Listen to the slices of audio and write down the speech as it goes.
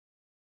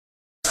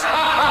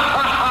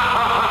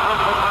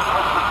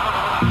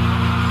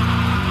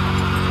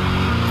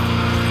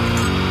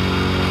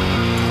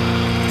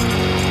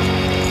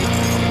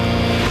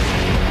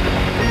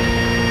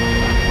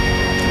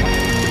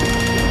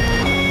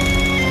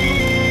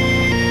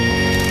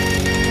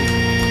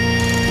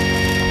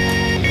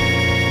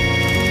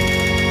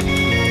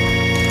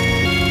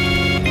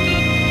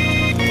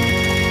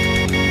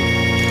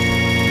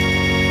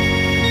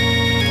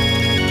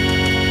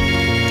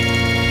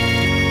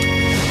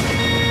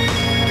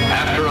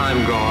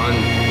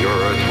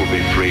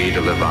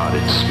God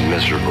its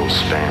miserable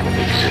span of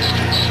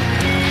existence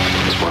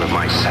as one of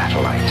my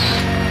satellites.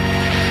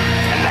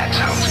 And that's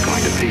how it's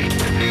going to be.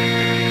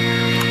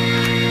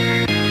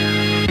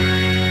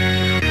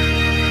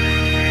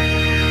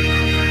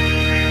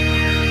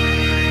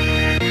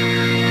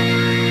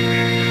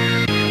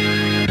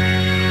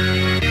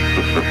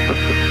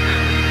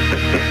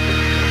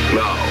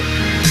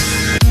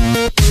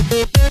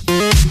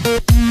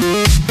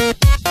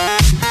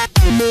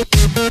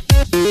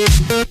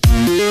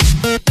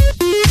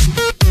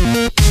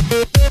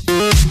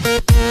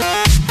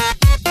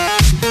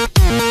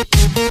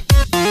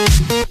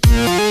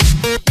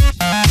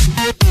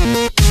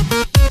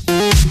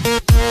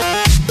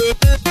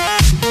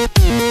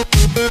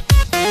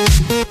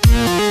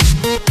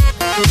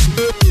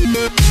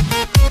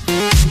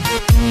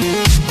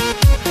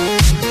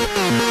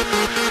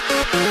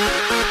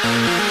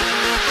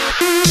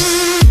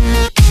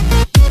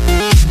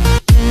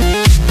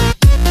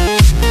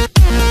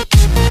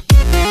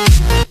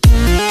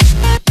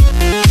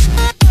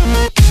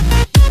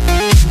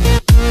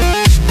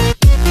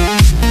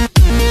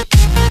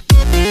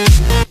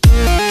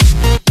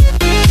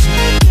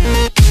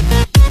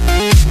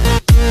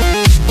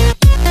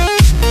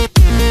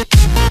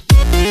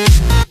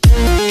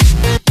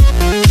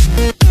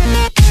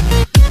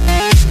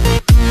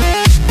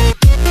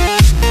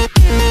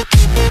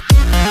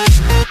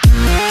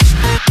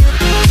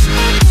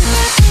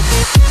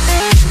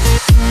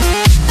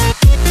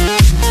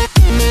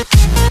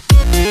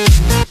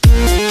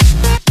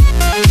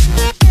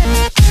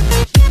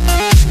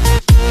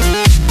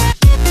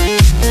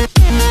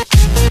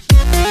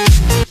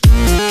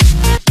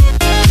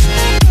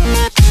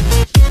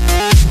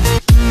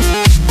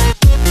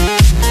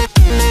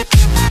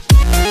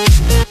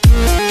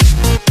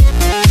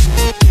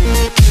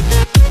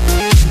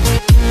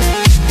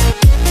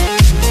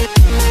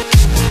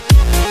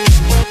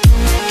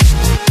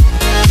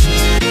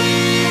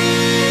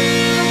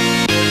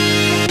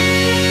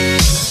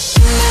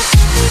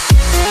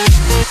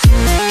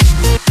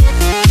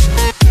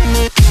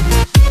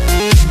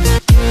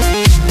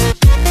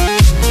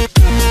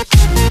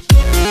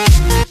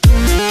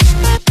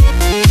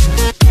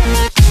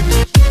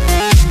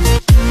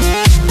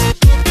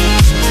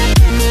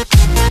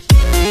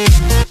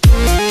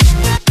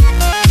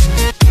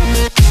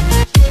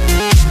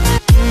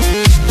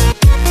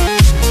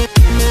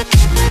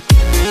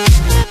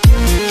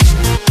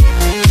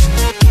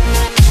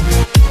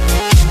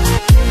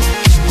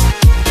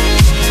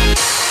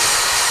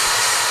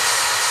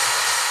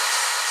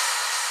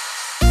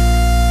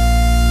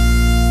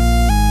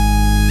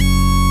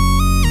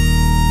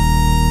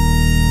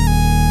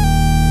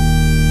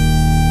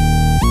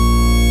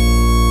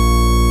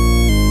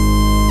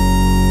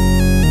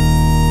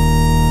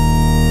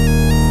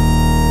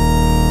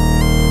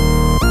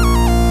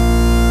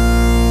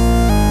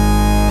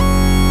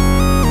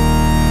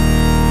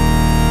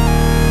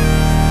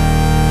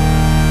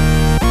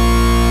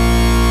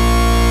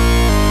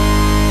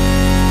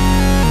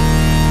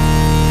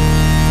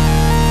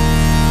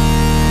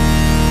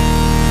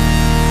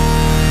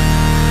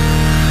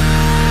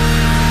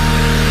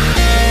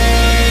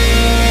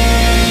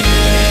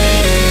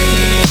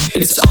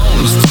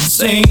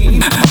 same,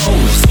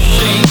 always the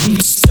same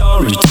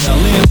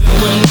storytelling.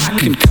 When I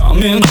can come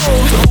in,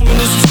 hold on in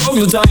this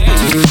struggle dying.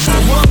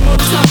 One more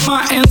time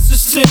my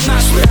insistence, I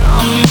swear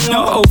I mean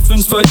no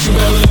offense, but you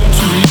better learn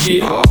to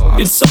read.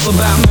 It's all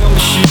about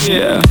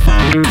membership.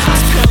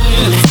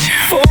 Spelling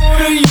for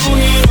the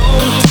young and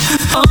old,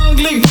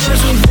 ugly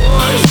girls and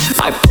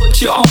boys. I put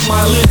you on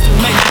my list to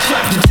make you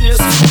clap to this.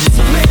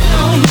 Man,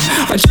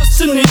 just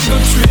an ego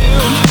trip,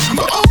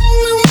 but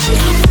only one can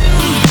win.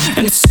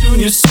 And soon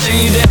you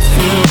say that's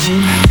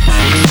him.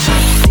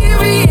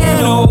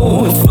 DVNO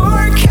for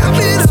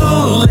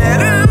capital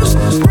letters,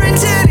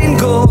 printed in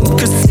gold,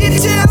 cause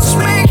details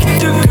make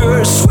the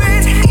girls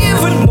sweat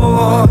even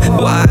more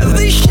while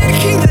they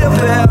shaking their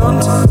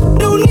belt.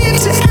 No need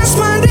to ask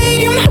my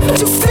name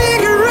to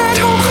figure out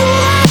how cool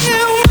I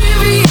am.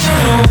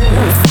 DVNO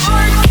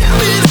for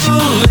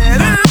capital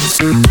letters,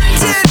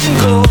 printed in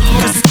gold,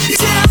 cause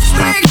details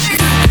make the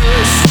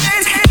girls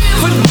sweat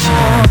even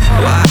more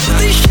while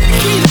they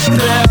shaking their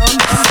belt.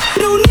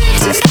 No need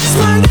to ask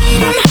my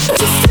name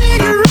to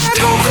figure out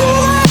how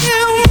cool I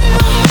am.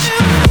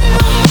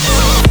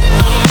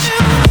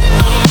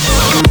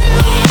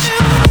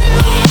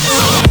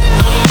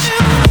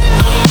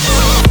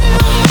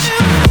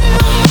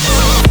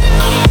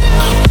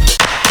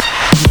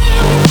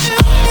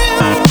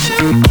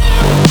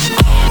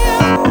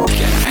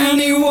 Can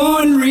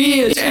anyone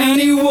read,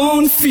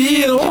 anyone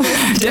feel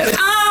that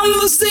I'm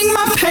losing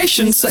my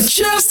patience? I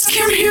just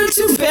came here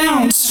to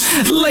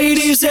bounce.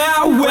 Ladies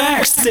out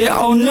waxed, they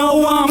all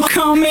know I'm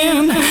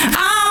coming.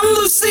 I'm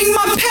losing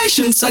my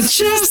patience, I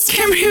just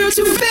came here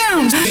to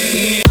bounce.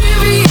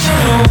 Baby,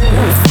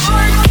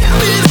 for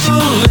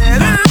capital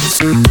letters,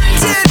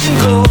 printed in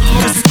gold,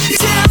 cause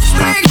details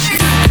make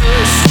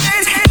girls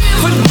sweat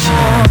even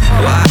more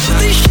while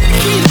they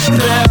shaking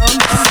their belt.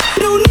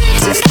 No need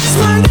to ask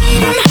my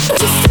name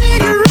to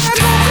figure out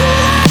how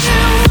cool I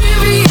am.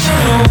 Baby,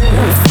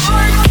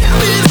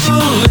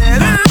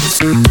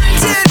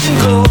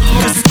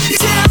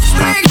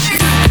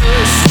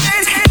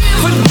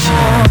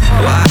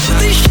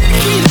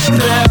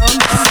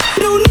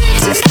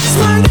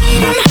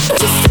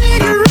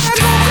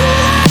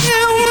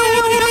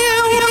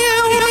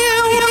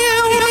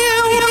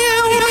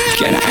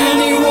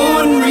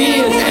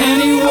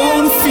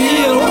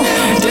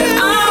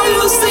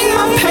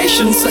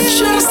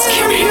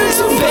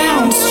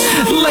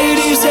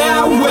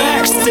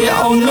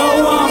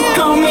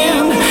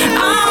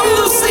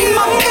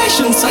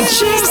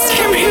 just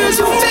came here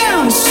to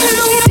bounce.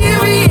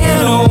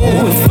 CVNO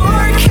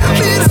for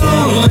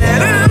capital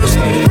letters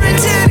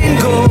printed in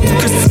gold.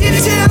 Cause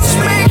details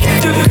make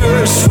the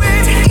girls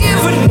sweat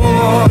even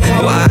more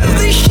while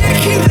they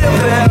shaking their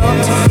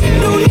belt.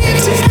 No need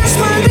to ask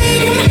my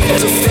name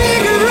to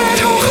figure out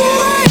who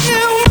I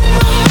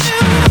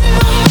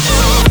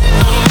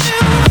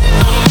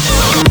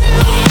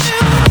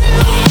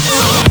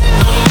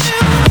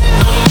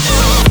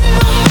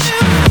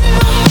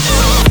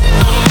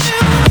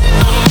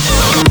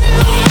am.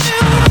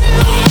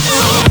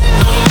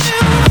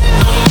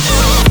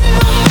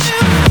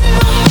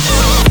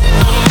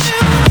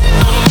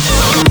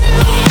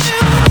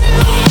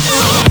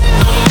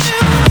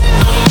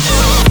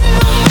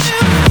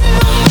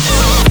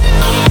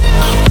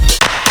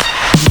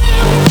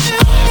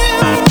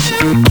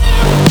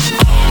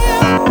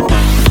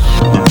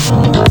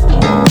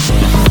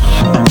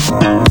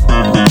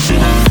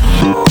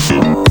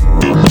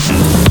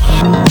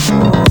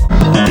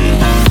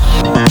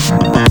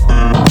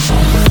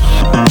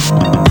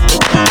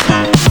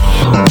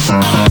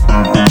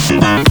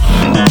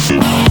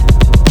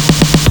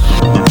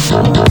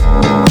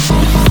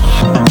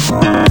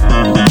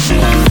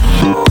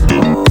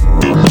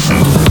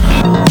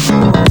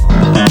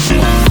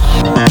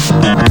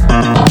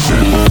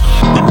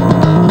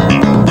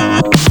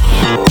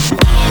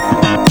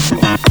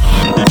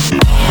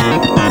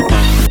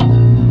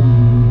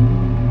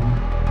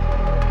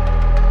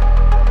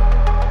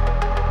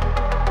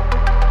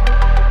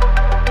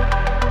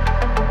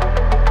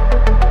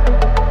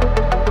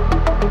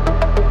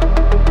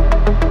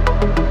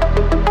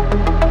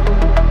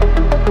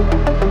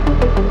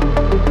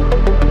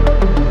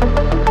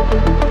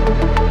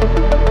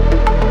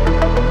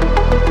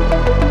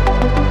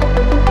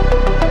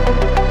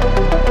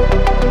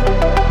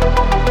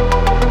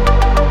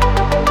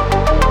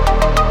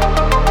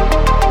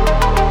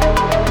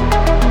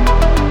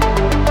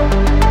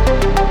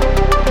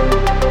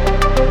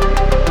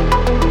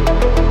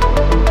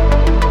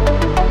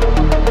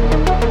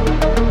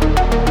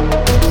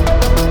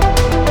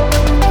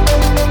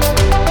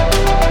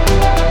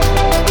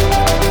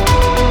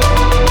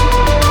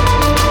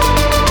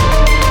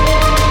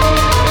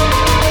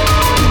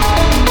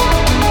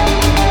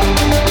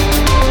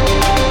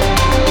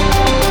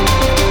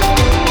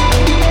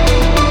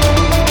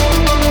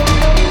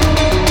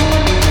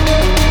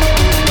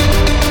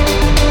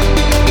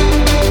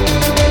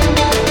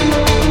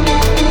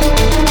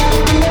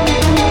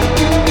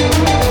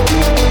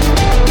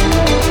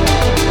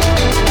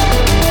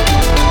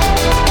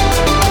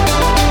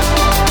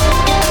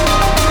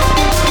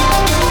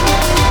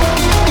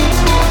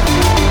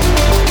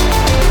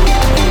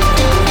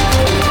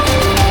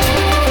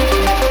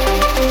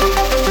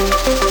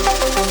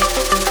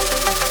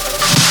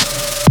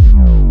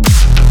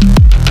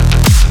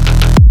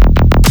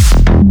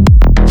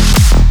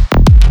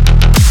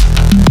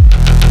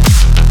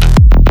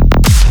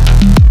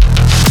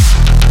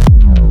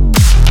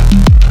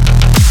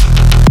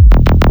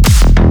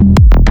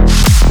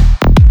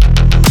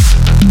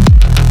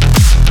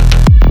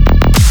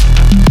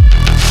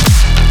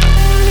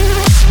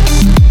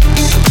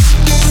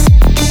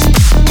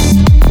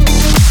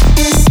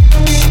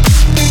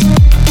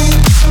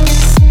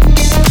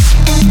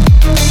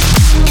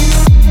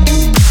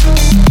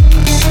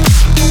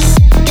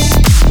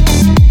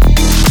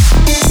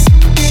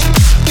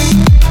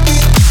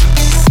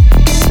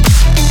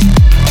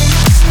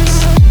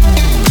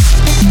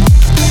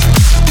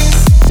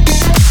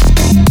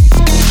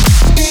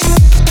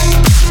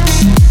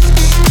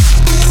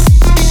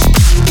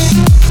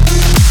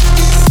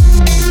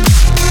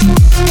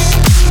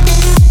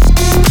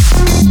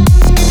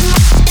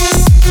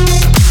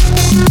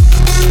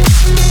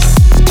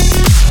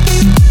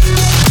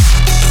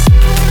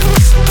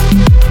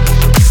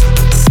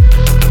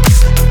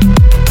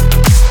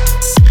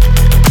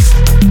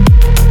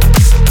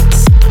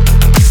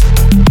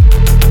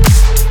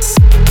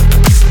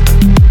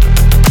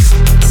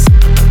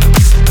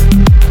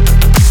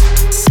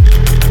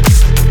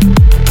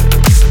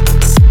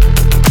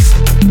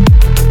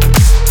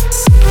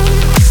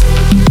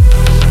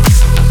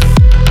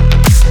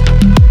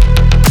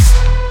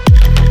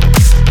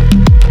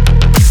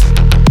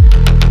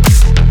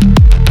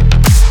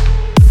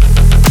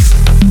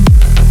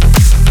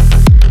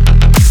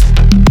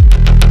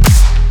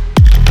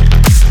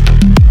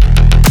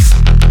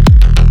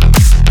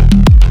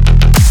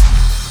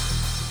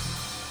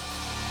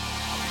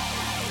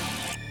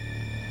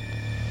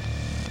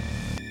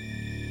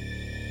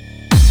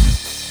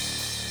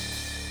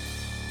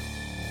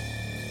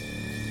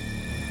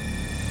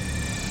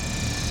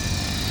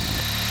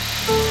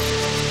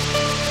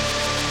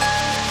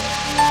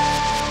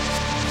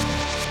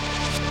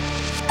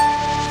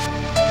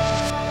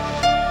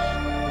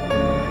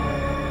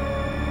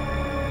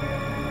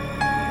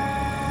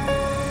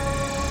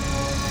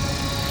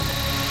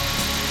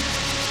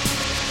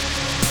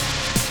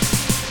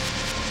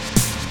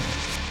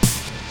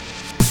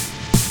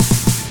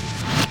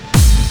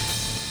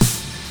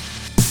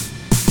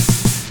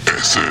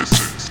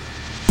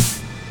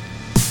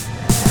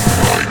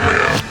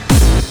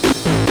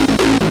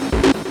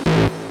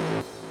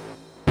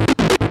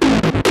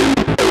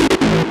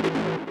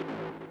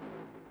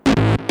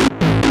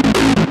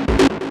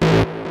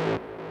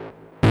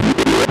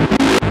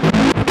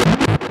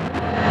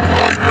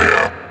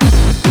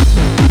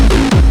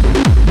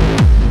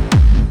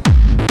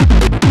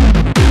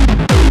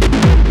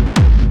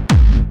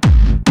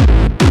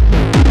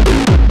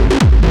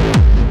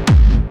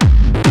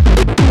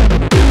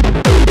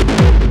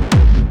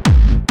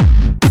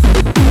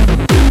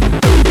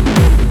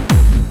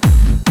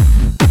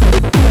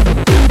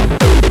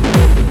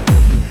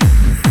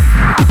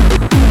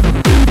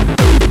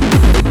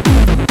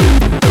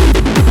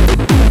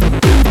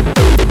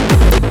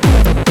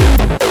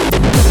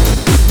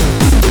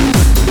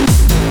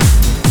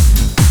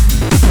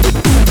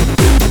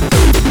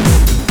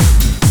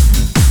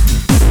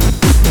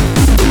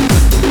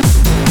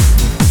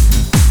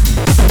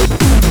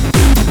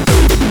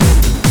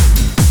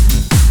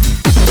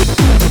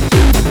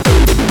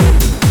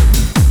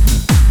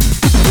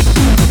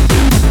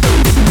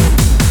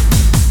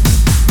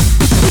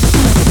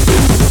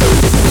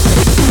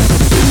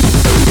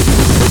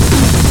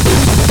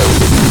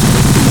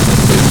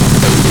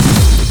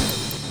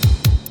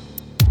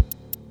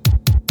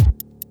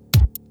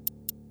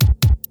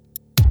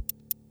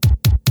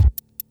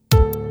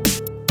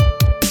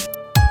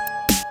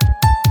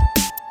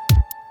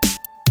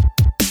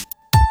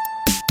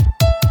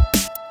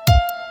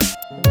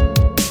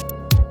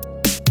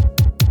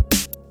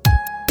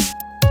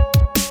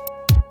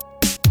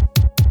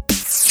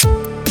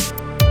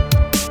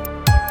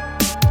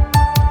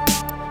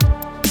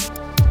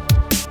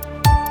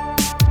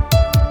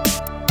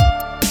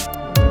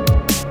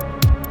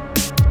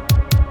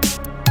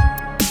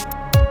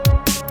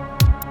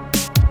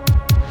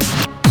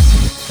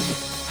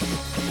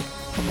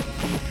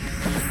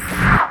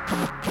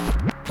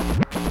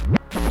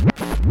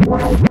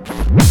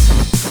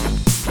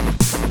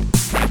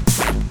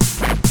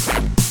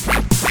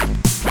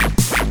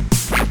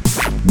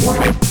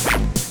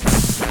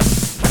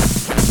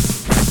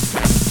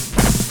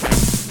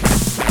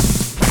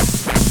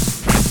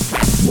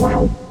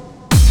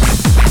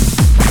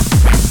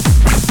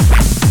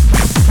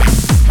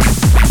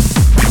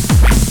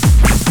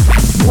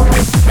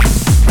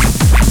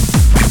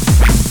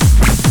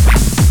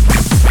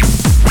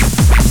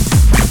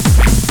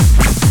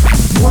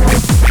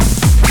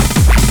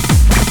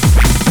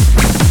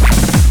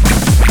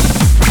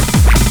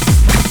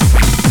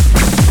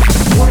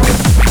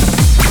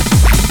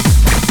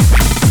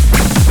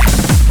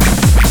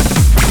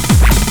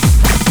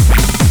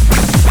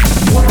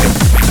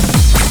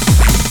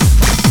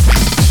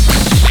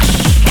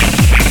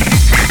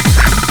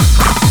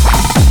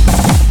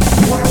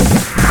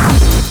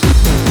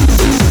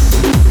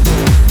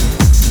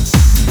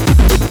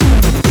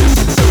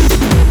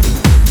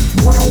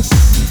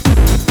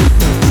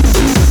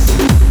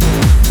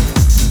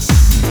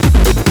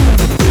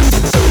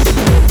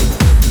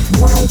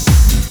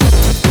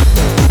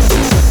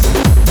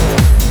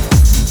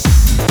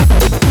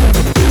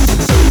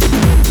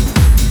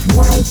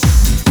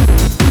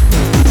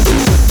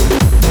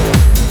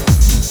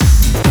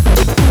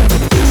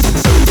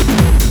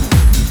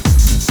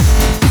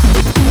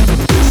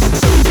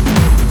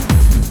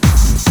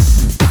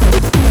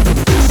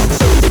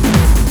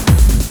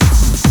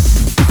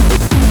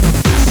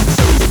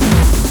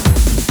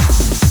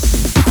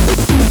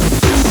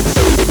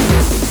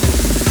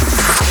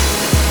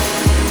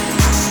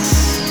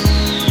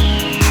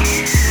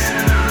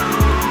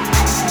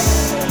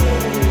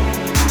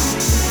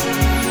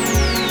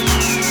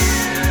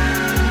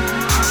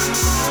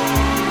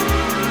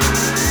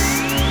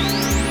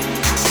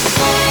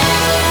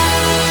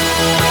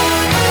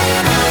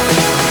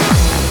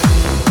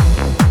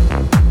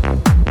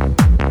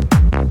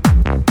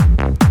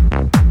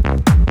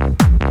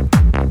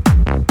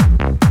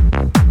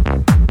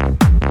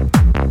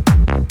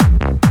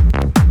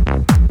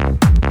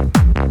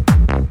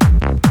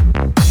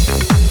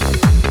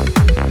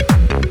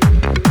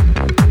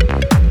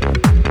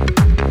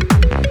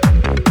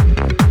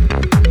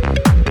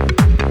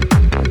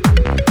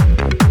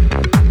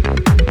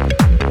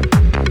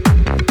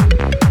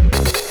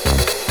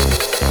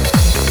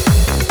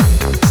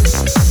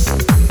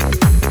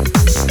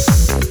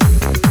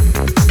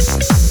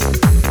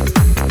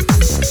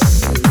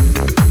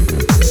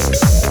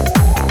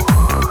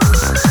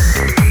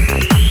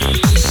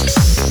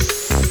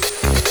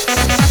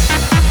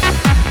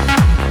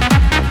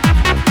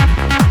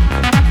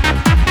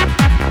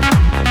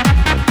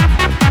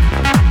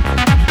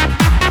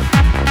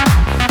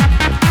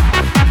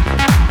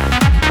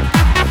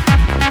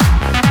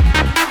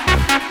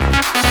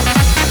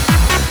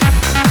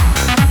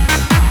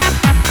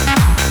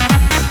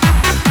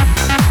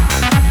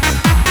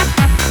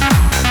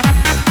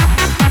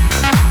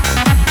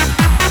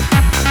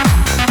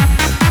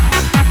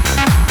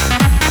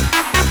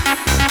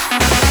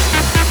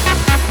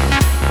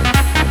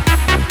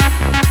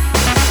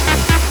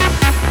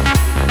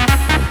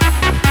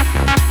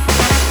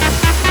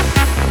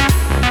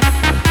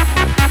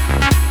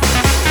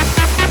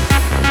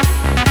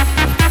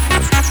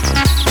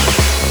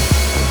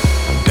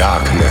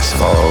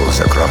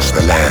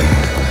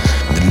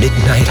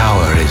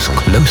 hour is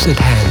close at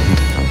hand.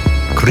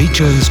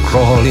 Creatures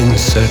crawl in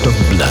search of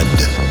blood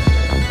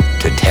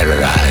to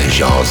terrorize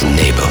Jean's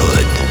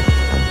neighborhood.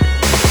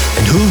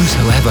 And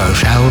whosoever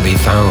shall be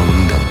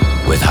found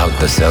without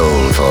the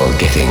soul for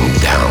getting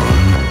down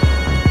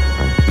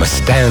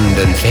must stand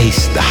and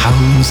face the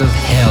hounds of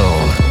hell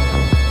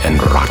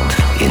and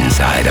rot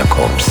inside a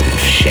corpse's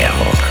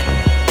shell.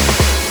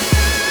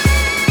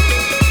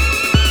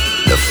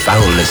 The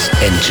foulest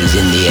stench is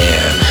in the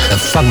air,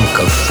 the funk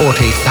of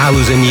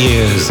 40,000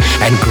 years,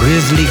 and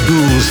grisly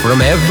ghouls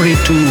from every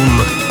tomb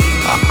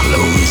are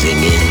closing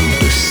in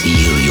to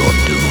seal your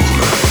doom.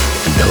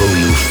 And though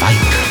you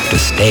fight to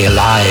stay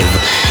alive,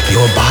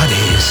 your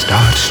body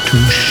starts to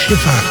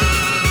shiver,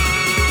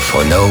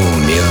 for no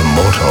mere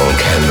mortal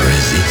can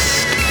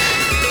resist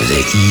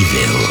the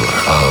evil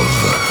of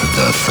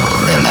the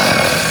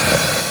thriller.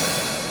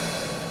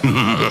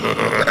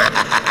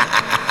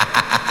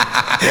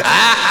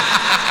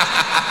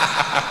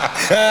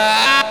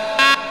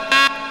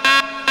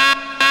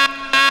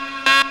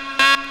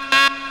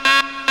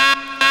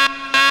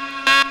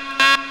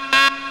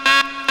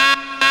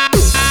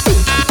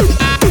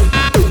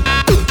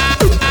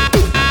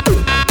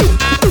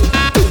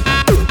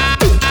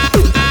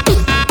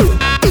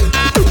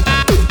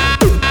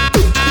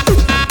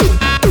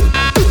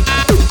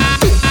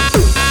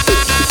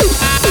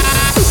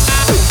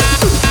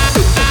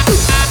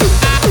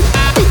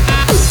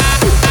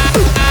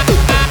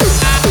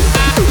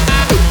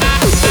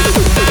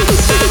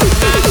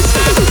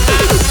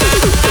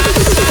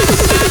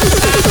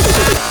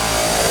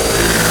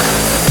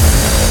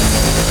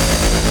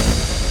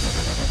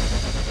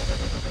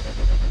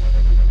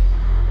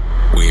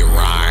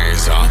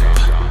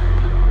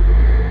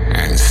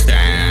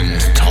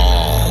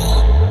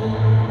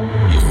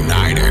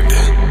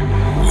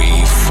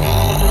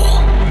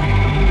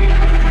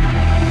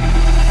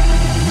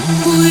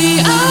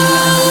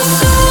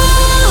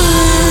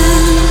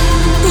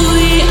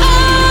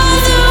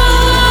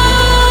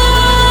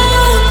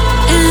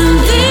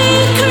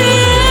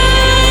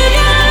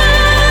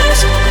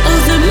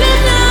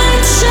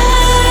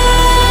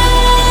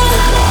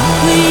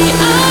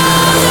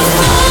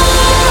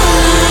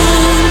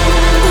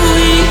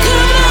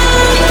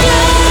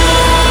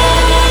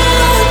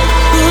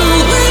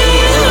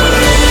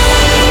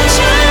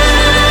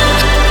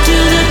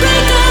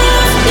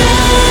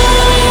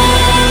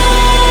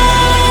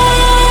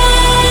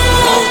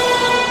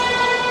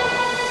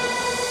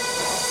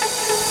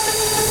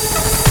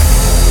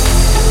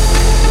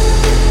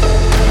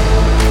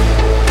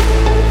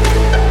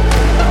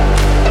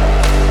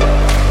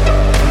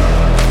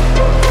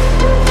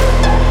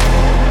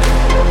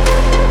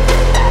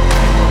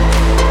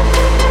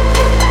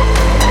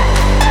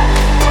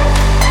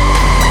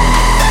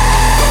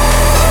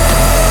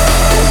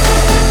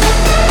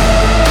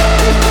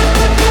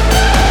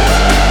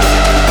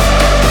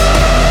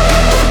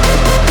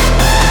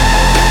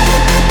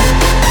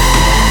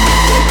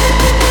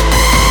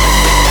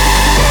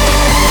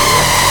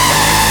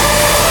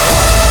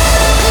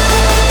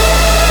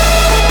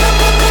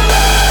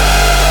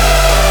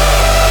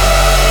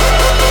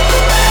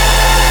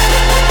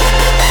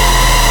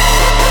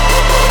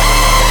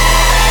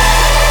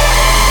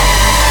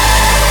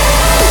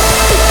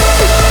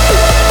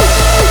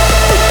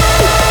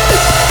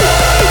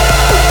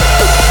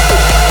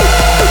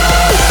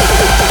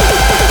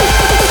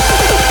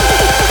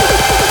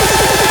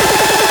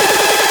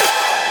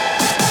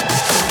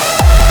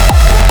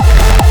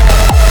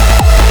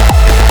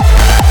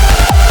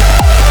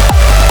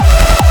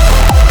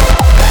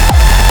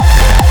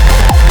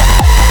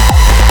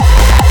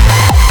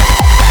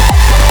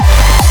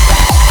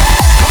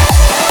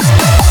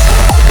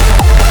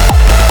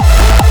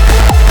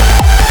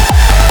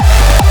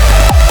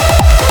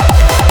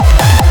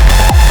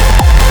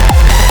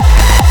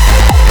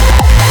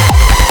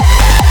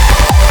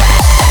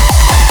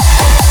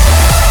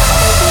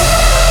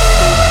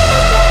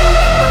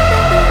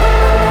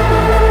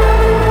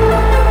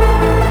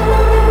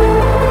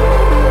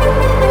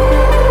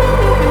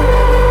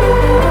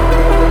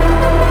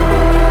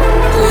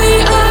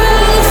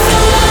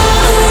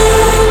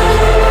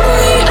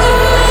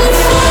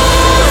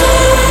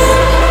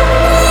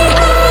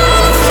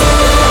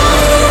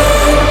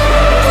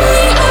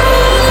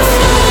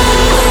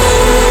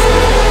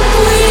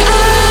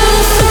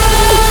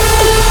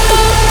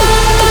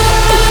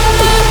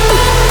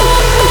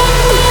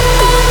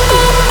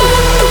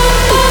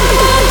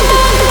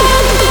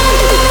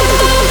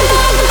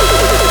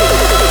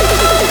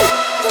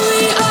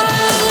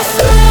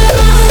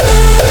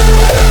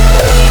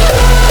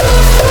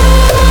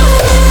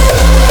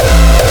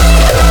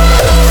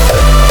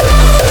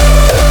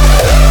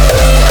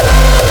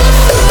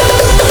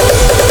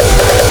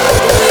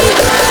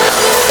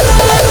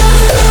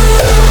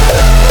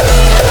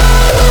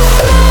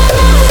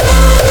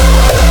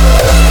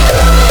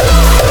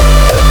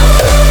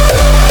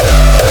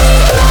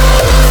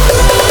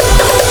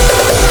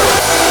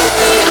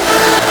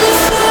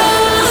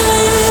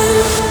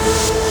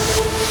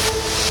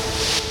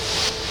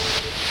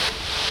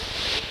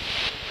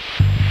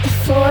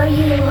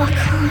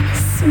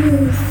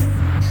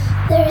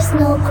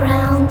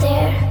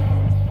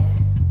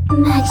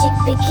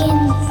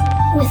 begins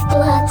with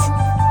blood.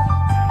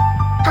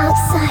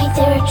 Outside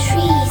there are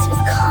trees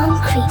with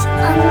concrete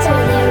under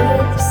their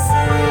roots.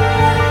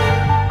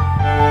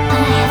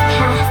 But I have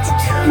passed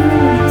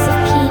tombs of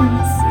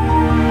kings.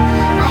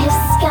 I have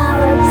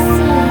scoured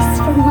seas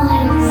for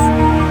miles.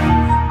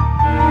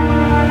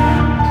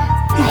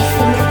 My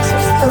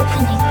fingertips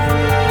opening,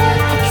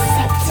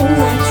 accepting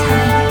my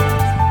time.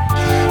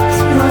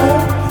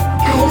 Tomorrow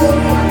I will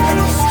walk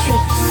the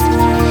streets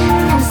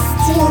and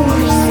steel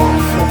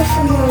myself for the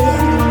familiar.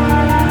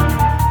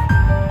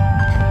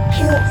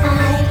 Your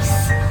eyes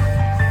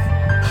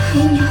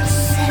will not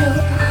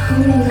settle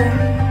hunger.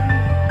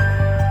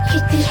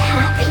 You'd be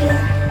happier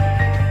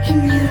in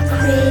your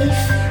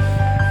grave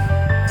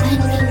when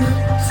we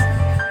meet.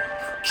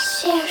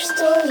 Share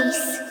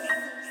stories.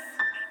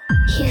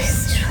 You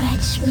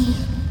stretch me.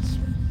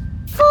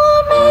 For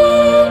me,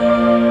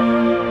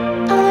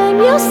 I'm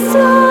your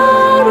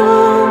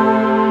sorrow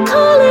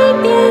calling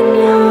in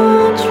your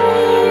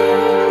dream.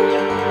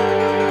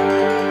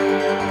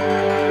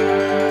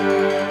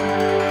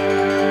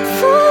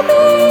 For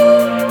me,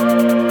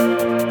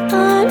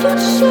 I'm your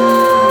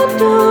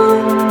shadow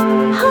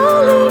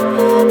howling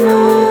in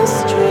the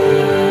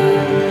street.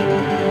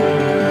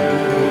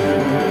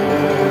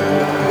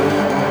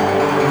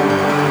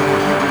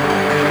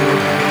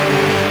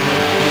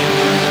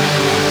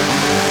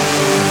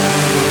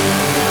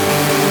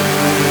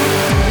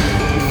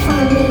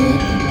 For me,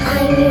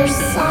 I'm your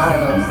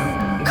sorrow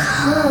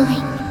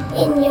calling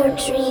in your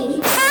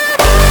dreams.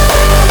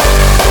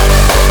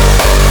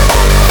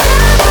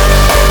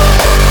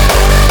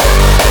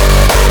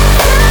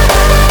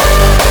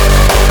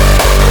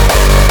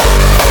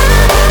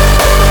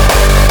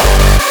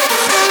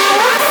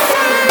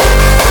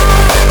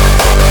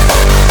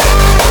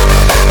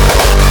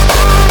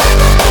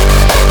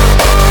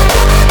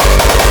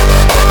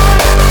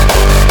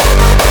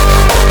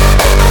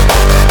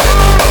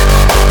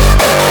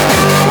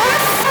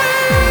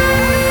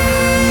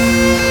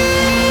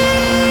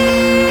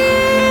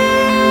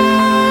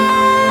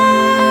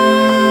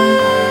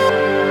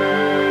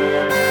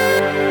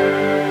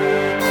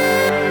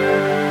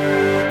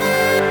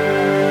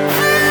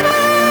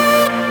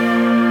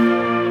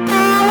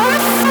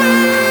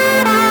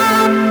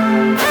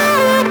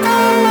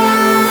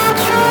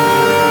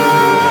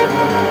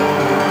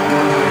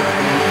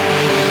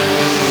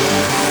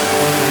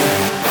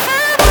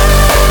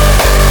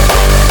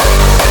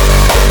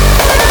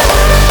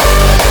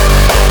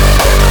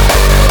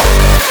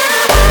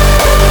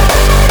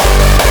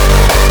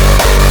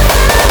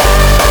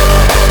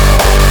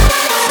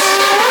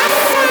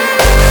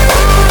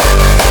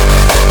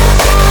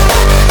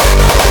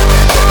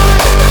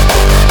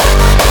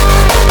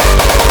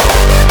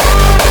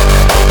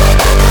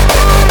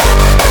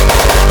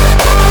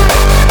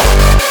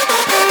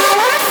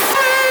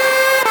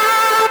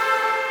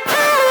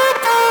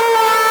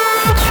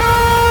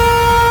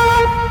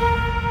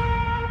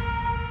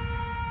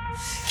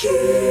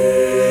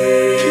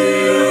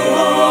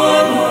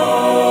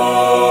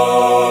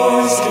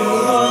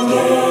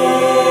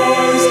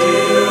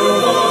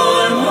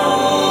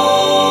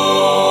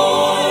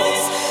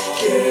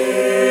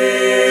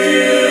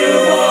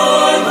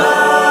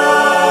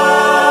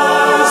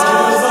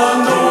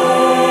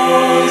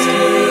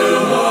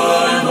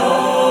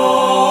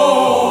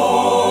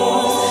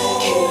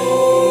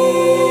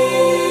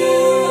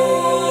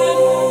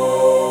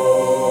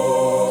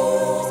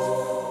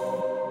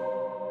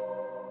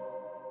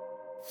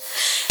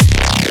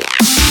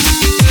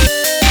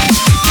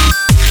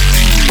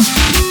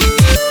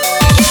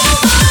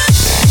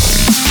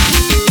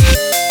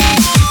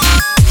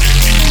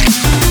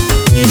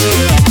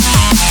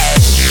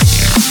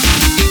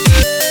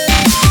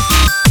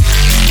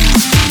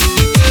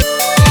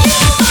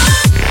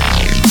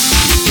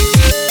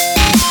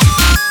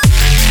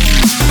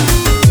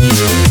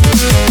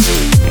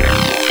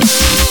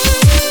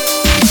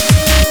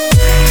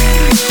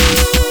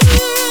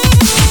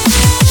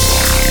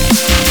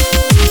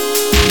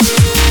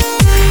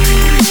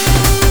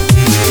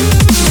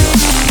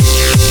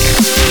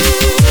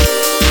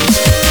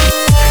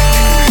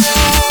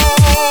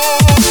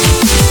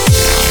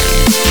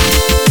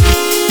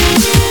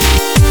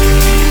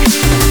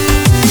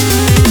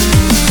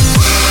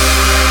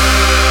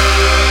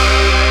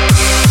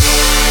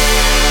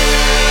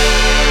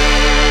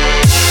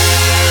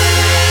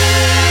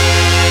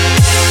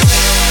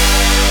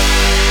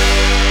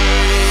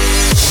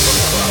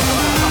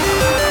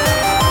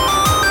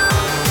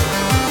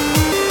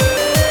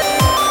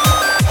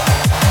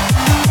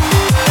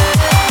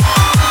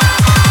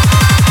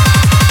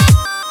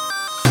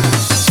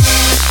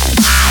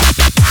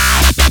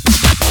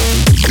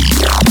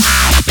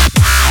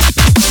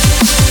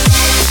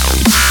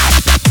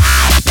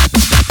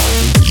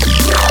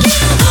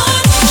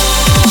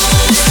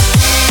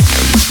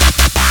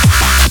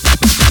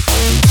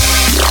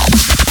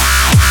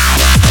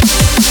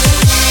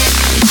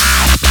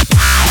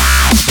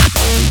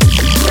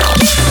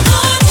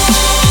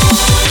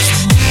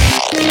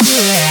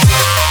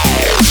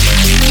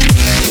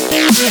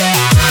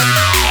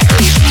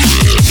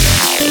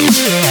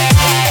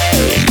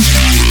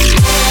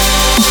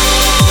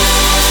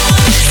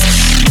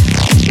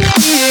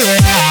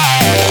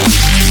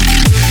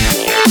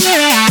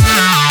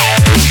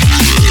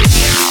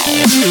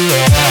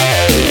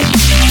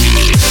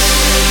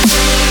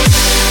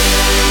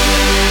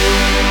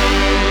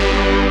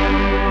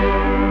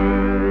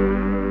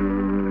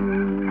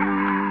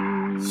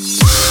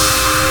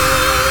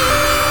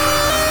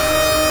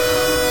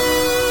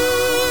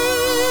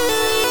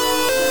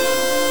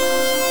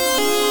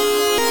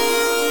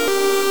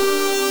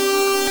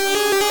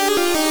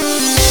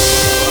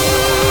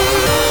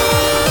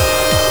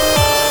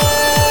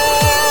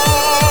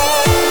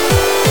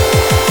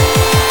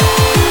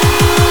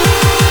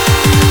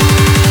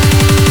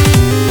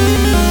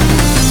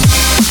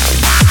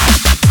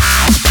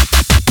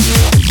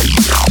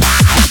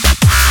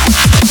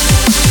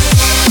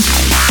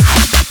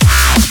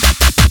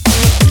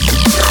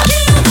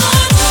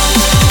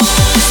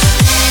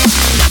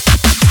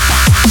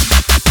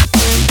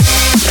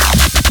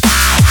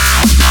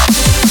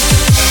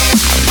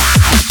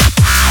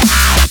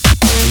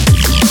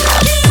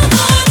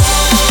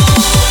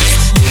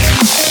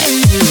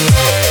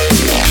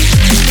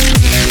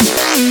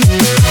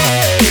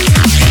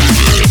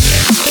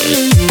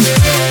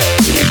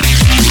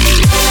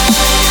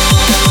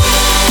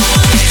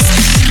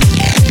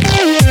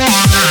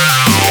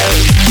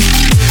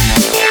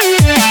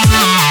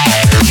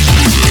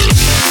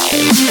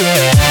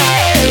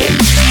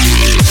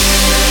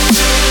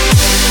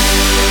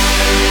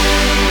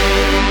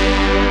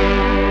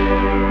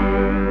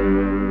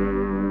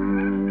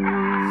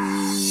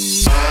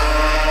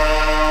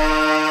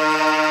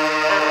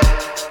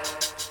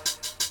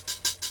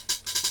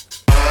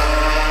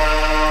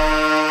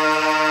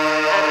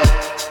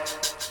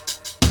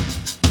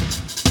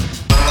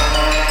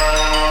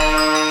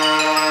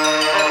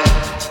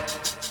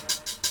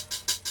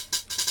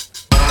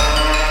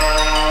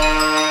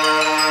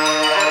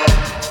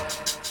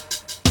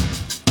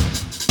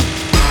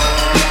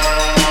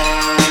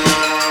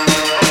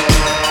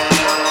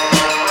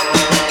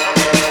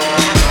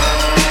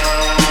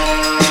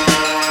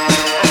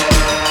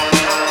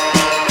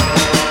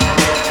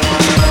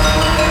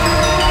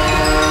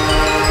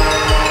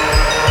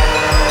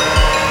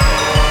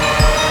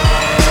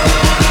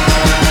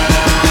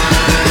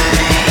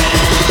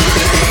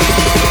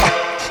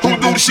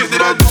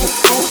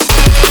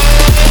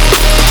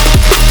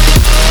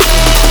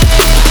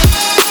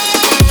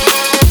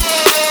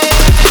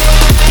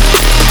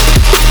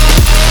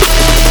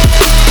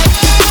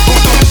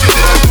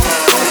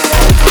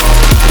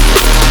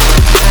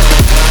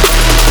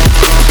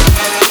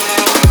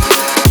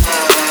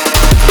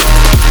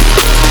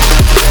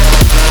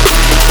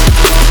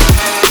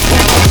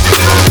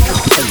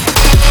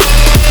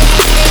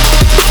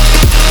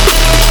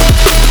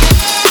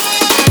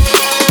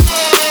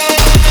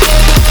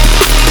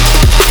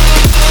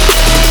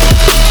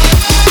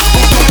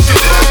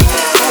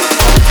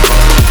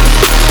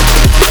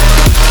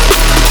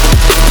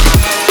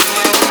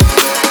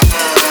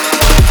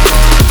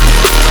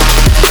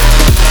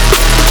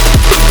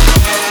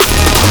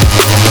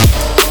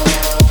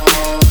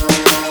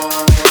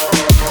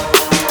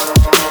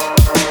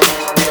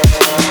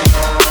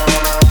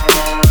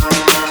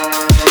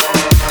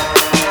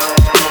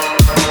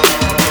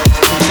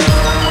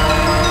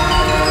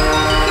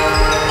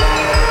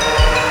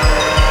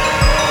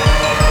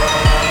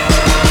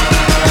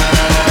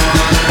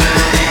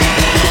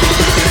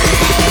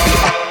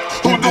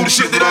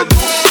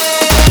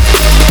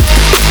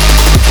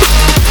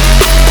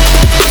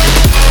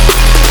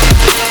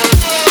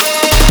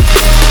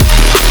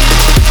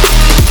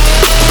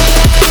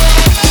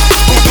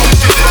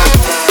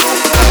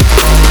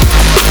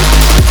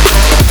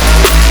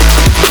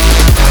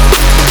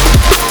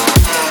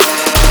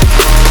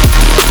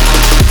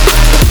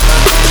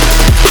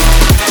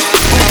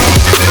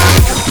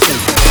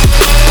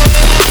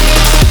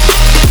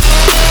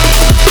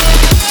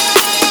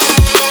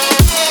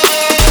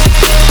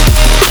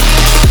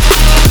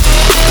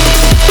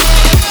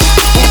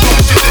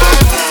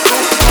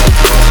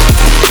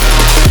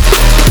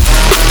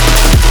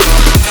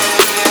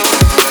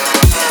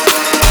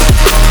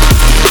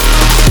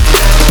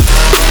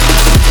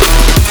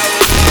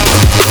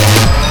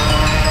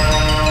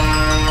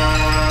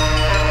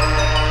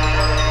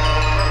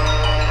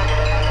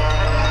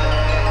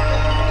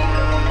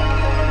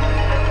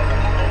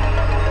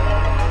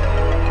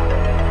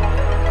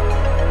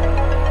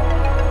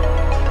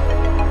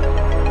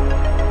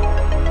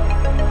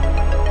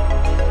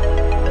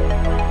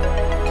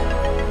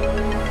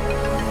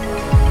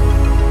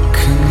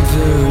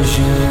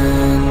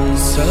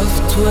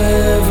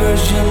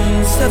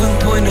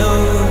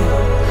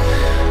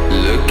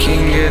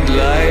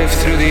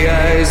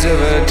 eyes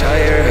of a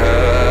tire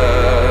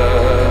hub.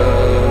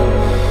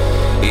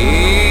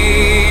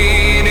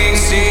 Eating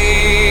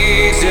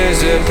seeds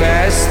is a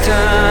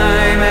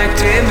pastime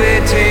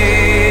activity.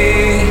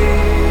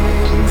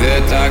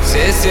 The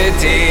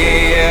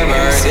toxicity of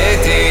our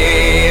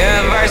city,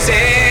 of our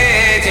city.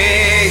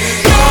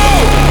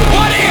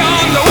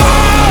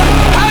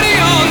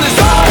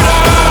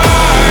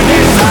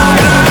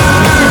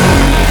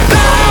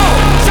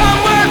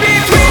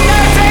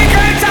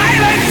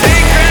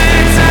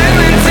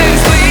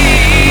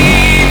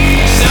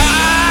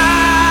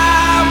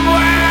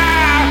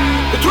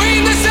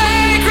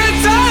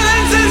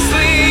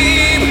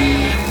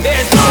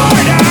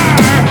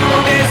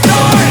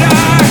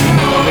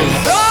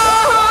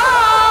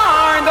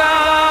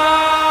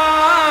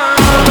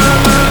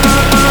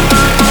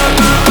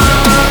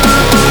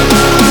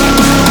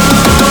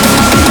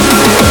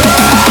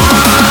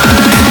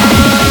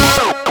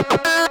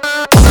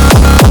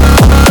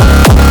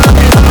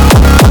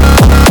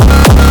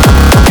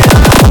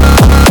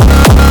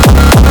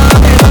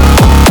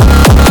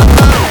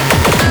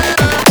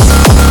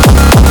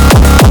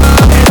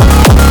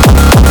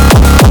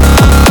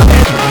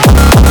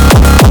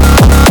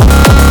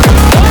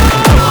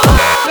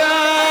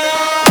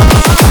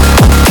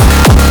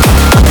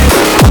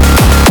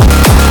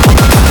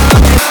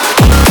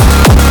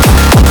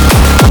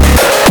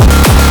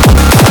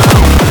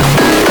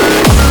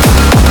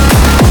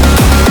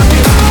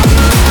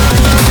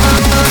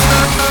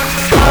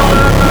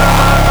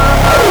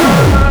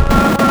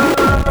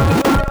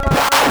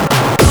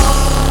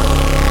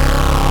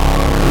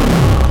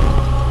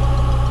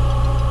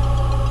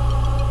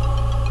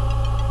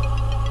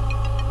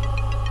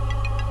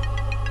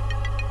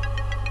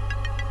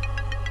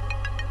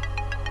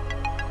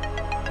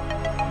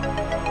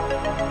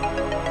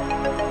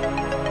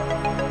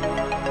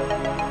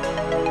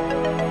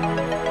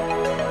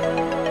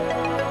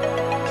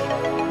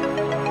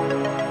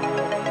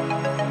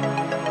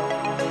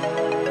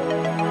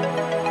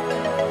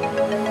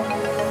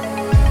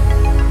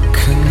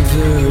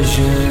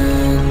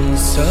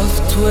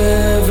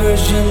 Software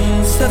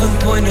version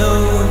 7.0.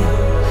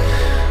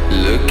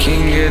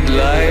 Looking at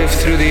life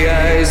through the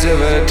eyes of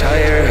a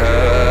tire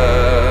hub.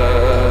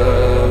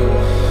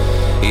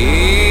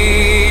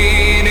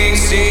 Eating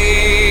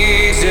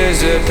seeds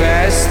is a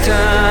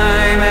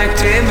pastime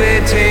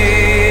activity.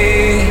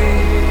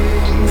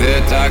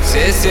 The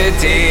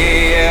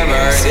toxicity of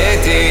our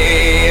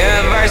city,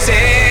 of our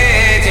city.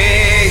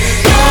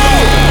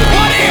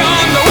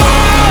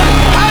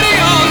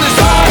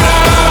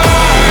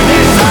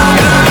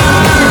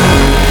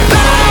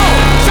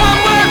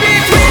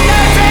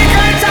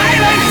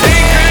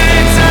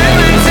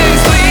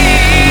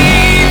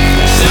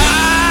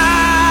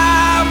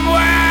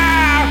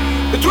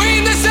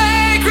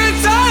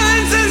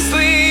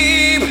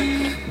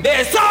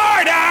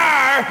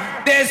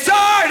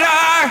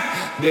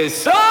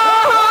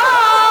 Disorder!